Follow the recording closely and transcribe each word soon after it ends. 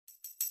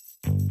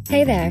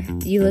Hey there,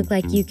 you look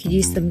like you could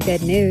use some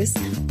good news.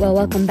 Well,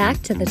 welcome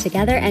back to the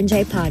Together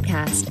NJ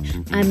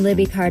podcast. I'm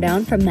Libby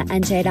Cardone from the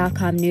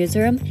NJ.com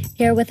newsroom,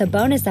 here with a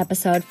bonus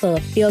episode full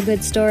of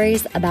feel-good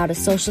stories about a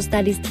social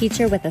studies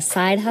teacher with a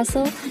side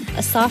hustle,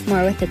 a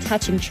sophomore with a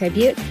touching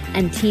tribute,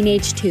 and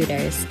teenage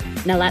tutors.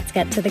 Now let's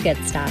get to the good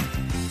stuff.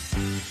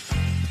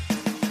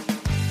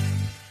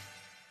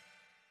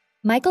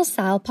 Michael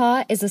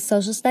Salpaugh is a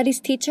social studies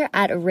teacher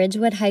at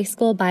Ridgewood High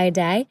School by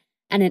day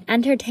and an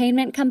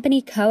entertainment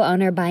company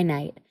co-owner by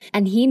night,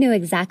 and he knew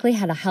exactly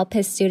how to help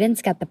his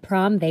students get the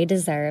prom they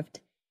deserved.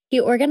 He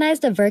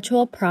organized a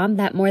virtual prom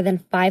that more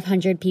than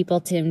 500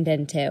 people tuned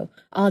into,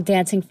 all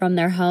dancing from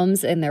their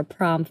homes in their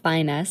prom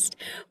finest.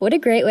 What a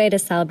great way to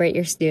celebrate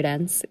your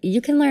students.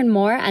 You can learn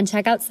more and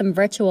check out some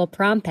virtual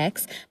prom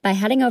pics by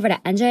heading over to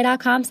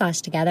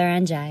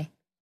nj.com/togetherNJ.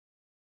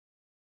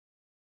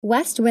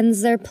 West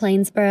Windsor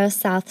Plainsboro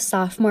South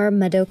sophomore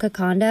Madoka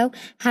Kondo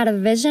had a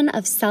vision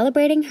of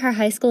celebrating her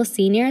high school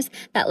seniors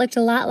that looked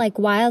a lot like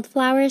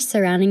wildflowers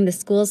surrounding the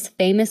school's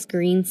famous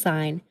green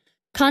sign.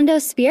 Kondo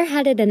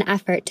spearheaded an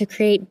effort to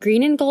create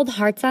green and gold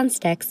hearts on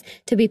sticks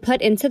to be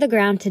put into the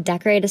ground to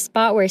decorate a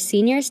spot where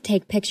seniors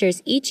take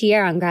pictures each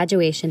year on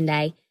graduation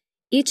day.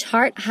 Each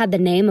heart had the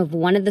name of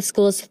one of the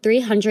school's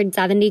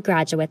 370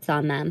 graduates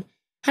on them.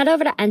 Head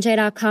over to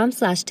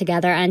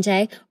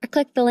nj.com/togetherNJ or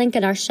click the link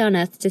in our show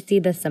notes to see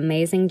this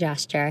amazing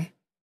gesture.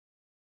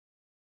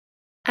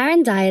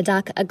 Aaron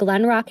Diaduck, a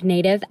Glen Rock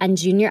native and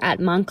junior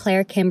at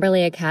Montclair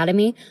Kimberly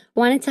Academy,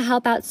 wanted to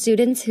help out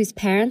students whose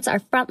parents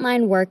are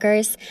frontline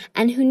workers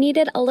and who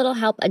needed a little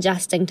help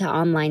adjusting to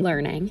online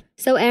learning.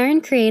 So Aaron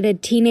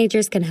created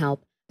Teenagers Can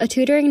Help, a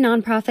tutoring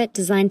nonprofit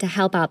designed to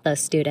help out those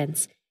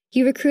students.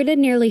 He recruited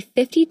nearly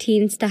 50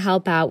 teens to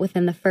help out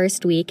within the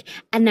first week,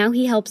 and now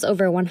he helps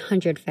over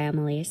 100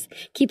 families.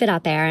 Keep it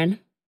up, Aaron.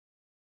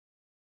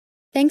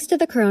 Thanks to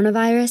the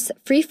coronavirus,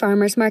 free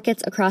farmers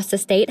markets across the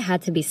state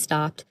had to be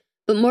stopped.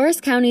 But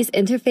Morris County's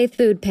Interfaith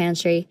Food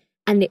Pantry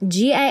and the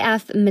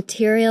GAF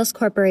Materials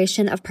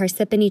Corporation of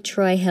Parsippany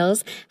Troy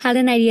Hills had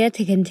an idea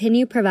to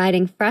continue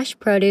providing fresh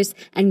produce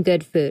and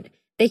good food.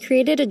 They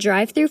created a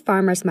drive-through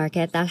farmers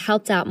market that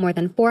helped out more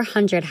than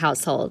 400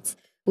 households.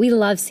 We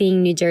love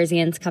seeing New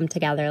Jerseyans come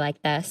together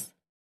like this.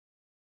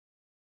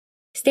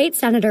 State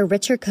Senator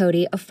Richard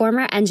Cody, a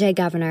former NJ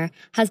governor,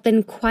 has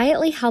been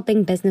quietly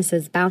helping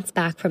businesses bounce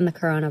back from the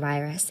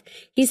coronavirus.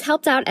 He's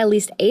helped out at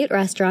least 8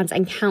 restaurants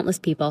and countless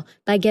people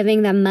by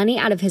giving them money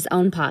out of his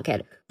own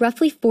pocket,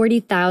 roughly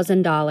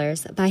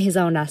 $40,000 by his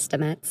own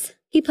estimates.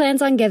 He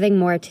plans on giving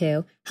more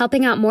too,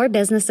 helping out more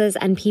businesses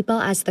and people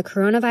as the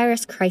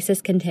coronavirus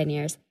crisis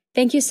continues.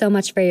 Thank you so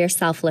much for your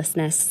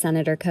selflessness,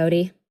 Senator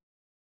Cody.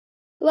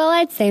 Well,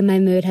 I'd say my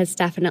mood has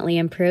definitely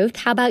improved.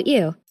 How about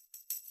you?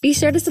 Be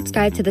sure to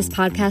subscribe to this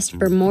podcast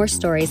for more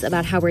stories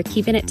about how we're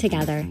keeping it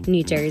together,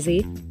 New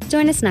Jersey.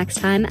 Join us next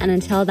time, and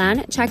until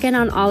then, check in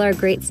on all our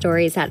great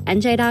stories at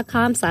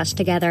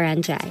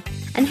nj.com/togetherNJ.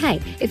 And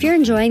hey, if you're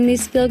enjoying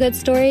these feel-good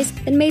stories,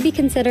 then maybe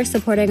consider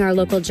supporting our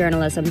local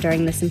journalism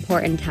during this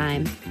important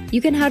time.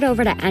 You can head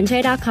over to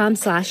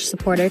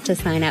nj.com/supporter to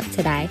sign up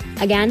today.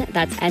 Again,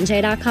 that's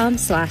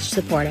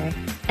nj.com/supporter.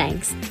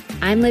 Thanks.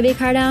 I'm Libby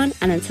Cardone,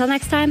 and until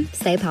next time,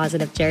 stay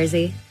positive,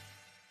 Jersey.